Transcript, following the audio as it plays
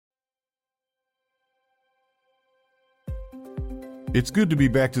It's good to be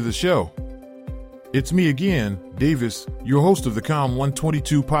back to the show. It's me again, Davis, your host of the COM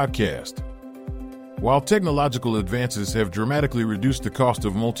 122 podcast. While technological advances have dramatically reduced the cost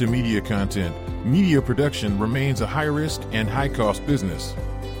of multimedia content, media production remains a high-risk and high-cost business.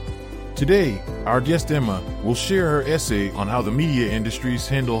 Today, our guest Emma will share her essay on how the media industries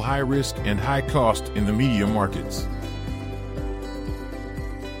handle high risk and high cost in the media markets.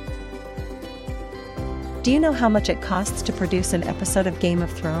 Do you know how much it costs to produce an episode of Game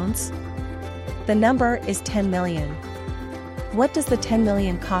of Thrones? The number is 10 million. What does the 10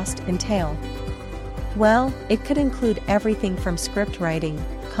 million cost entail? Well, it could include everything from script writing,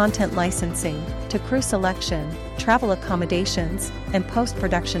 content licensing, to crew selection, travel accommodations, and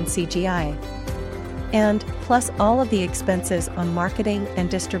post-production CGI. And, plus all of the expenses on marketing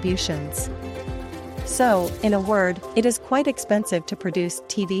and distributions. So, in a word, it is quite expensive to produce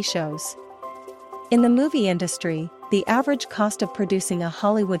TV shows. In the movie industry, the average cost of producing a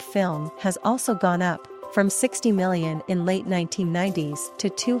Hollywood film has also gone up, from $60 million in late 1990s to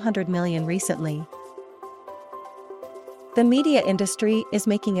 $200 million recently. The media industry is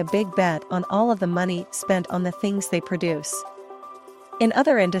making a big bet on all of the money spent on the things they produce. In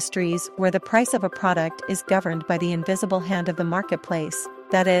other industries where the price of a product is governed by the invisible hand of the marketplace,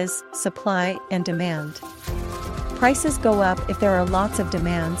 that is, supply and demand. Prices go up if there are lots of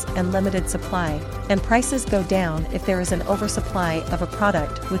demands and limited supply, and prices go down if there is an oversupply of a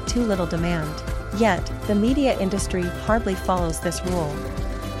product with too little demand. Yet, the media industry hardly follows this rule.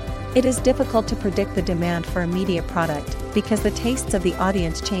 It is difficult to predict the demand for a media product because the tastes of the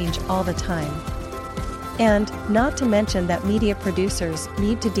audience change all the time. And, not to mention that media producers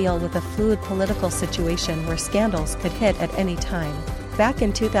need to deal with a fluid political situation where scandals could hit at any time. Back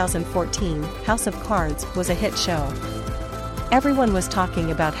in 2014, House of Cards was a hit show. Everyone was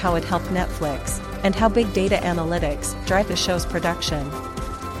talking about how it helped Netflix, and how big data analytics drive the show's production.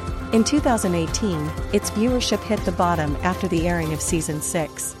 In 2018, its viewership hit the bottom after the airing of season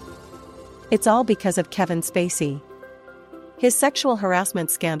 6. It's all because of Kevin Spacey. His sexual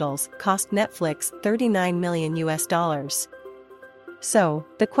harassment scandals cost Netflix $39 million. So,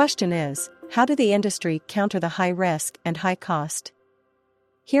 the question is, how do the industry counter the high risk and high cost?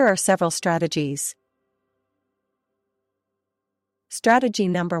 Here are several strategies. Strategy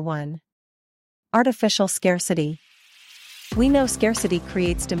number 1. Artificial scarcity. We know scarcity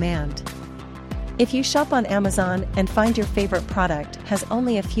creates demand. If you shop on Amazon and find your favorite product has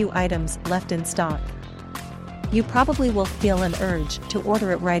only a few items left in stock, you probably will feel an urge to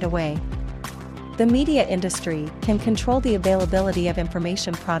order it right away. The media industry can control the availability of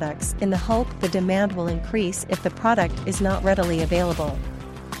information products in the hope the demand will increase if the product is not readily available.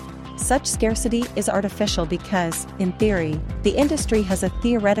 Such scarcity is artificial because, in theory, the industry has a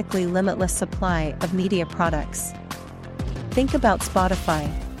theoretically limitless supply of media products. Think about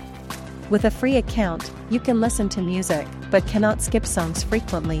Spotify. With a free account, you can listen to music, but cannot skip songs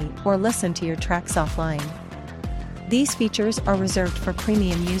frequently or listen to your tracks offline. These features are reserved for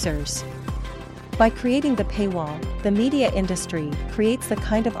premium users. By creating the paywall, the media industry creates the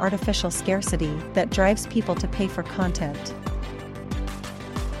kind of artificial scarcity that drives people to pay for content.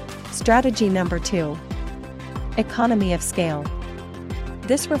 Strategy number 2. Economy of scale.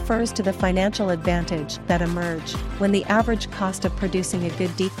 This refers to the financial advantage that emerge when the average cost of producing a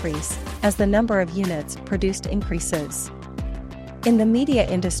good decrease as the number of units produced increases. In the media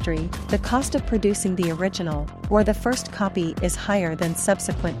industry, the cost of producing the original or the first copy is higher than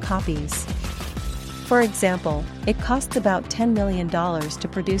subsequent copies. For example, it costs about $10 million to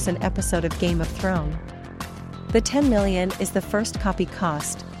produce an episode of Game of Thrones. The $10 million is the first copy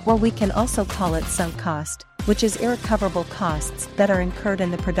cost, or we can also call it sunk cost, which is irrecoverable costs that are incurred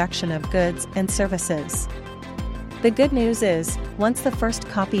in the production of goods and services. The good news is, once the first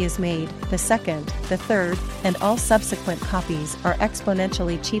copy is made, the second, the third, and all subsequent copies are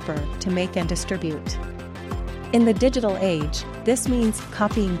exponentially cheaper to make and distribute. In the digital age, this means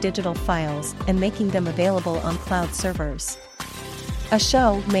copying digital files and making them available on cloud servers. A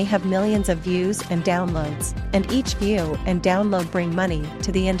show may have millions of views and downloads, and each view and download bring money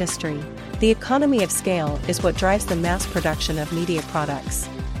to the industry. The economy of scale is what drives the mass production of media products.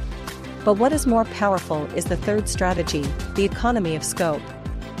 But what is more powerful is the third strategy, the economy of scope.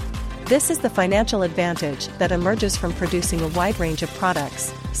 This is the financial advantage that emerges from producing a wide range of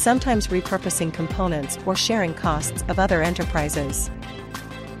products, sometimes repurposing components or sharing costs of other enterprises.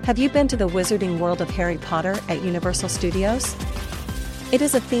 Have you been to the Wizarding World of Harry Potter at Universal Studios? It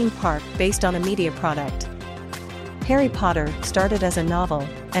is a theme park based on a media product. Harry Potter started as a novel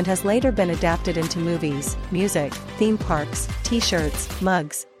and has later been adapted into movies, music, theme parks, t-shirts,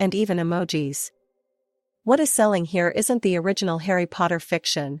 mugs, and even emojis. What is selling here isn't the original Harry Potter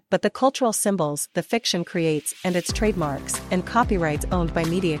fiction, but the cultural symbols the fiction creates and its trademarks and copyrights owned by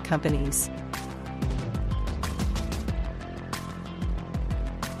media companies.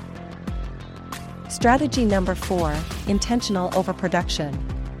 Strategy number 4, intentional overproduction.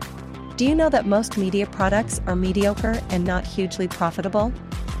 Do you know that most media products are mediocre and not hugely profitable?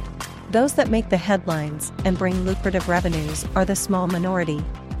 Those that make the headlines and bring lucrative revenues are the small minority.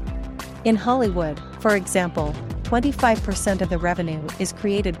 In Hollywood, for example, 25% of the revenue is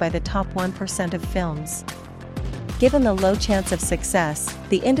created by the top 1% of films. Given the low chance of success,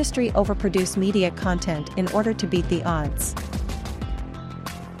 the industry overproduces media content in order to beat the odds.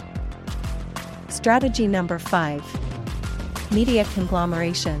 Strategy number 5. Media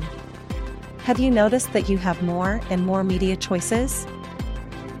conglomeration. Have you noticed that you have more and more media choices?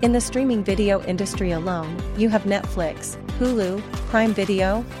 In the streaming video industry alone, you have Netflix, Hulu, Prime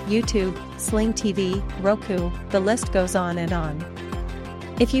Video, YouTube, Sling TV, Roku, the list goes on and on.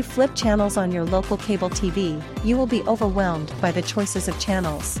 If you flip channels on your local cable TV, you will be overwhelmed by the choices of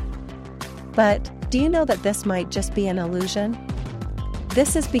channels. But, do you know that this might just be an illusion?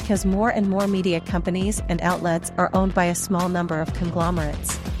 This is because more and more media companies and outlets are owned by a small number of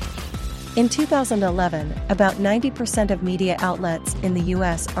conglomerates. In 2011, about 90% of media outlets in the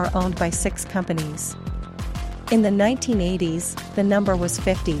US are owned by 6 companies. In the 1980s, the number was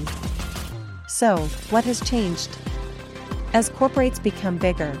 50. So, what has changed? As corporates become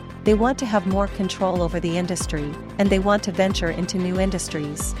bigger, they want to have more control over the industry, and they want to venture into new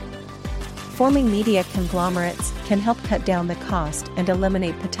industries. Forming media conglomerates can help cut down the cost and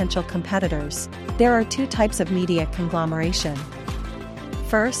eliminate potential competitors. There are 2 types of media conglomeration.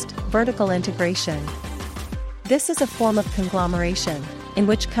 First, vertical integration. This is a form of conglomeration in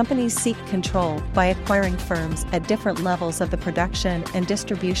which companies seek control by acquiring firms at different levels of the production and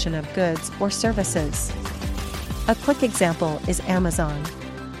distribution of goods or services. A quick example is Amazon.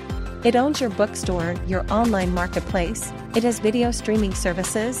 It owns your bookstore, your online marketplace, it has video streaming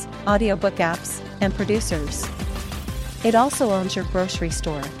services, audiobook apps, and producers. It also owns your grocery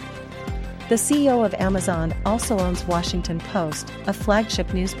store. The CEO of Amazon also owns Washington Post, a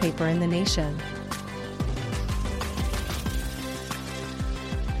flagship newspaper in the nation.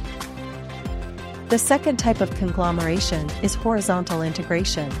 The second type of conglomeration is horizontal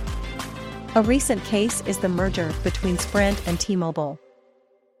integration. A recent case is the merger between Sprint and T-Mobile.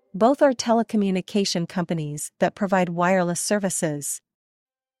 Both are telecommunication companies that provide wireless services.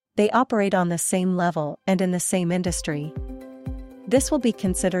 They operate on the same level and in the same industry. This will be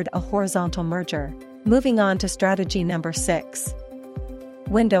considered a horizontal merger. Moving on to strategy number 6.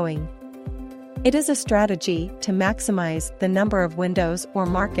 Windowing. It is a strategy to maximize the number of windows or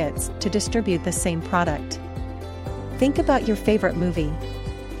markets to distribute the same product. Think about your favorite movie.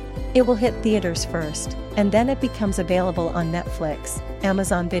 It will hit theaters first, and then it becomes available on Netflix,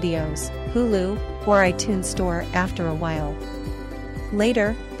 Amazon Videos, Hulu, or iTunes Store after a while.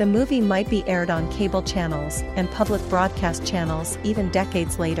 Later, the movie might be aired on cable channels and public broadcast channels even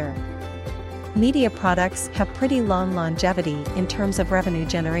decades later. Media products have pretty long longevity in terms of revenue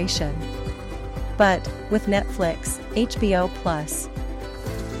generation. But, with Netflix, HBO+,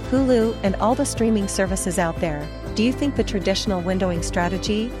 Hulu, and all the streaming services out there, do you think the traditional windowing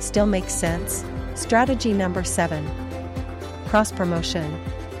strategy still makes sense? Strategy number 7. Cross-promotion.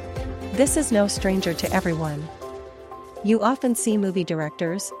 This is no stranger to everyone. You often see movie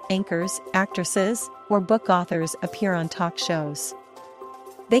directors, anchors, actresses, or book authors appear on talk shows.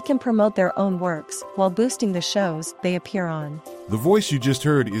 They can promote their own works while boosting the shows they appear on. The voice you just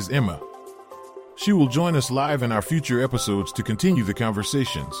heard is Emma. She will join us live in our future episodes to continue the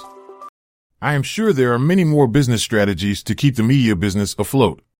conversations. I am sure there are many more business strategies to keep the media business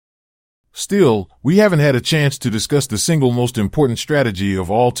afloat. Still, we haven't had a chance to discuss the single most important strategy of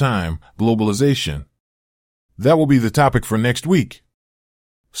all time, globalization. That will be the topic for next week.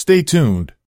 Stay tuned.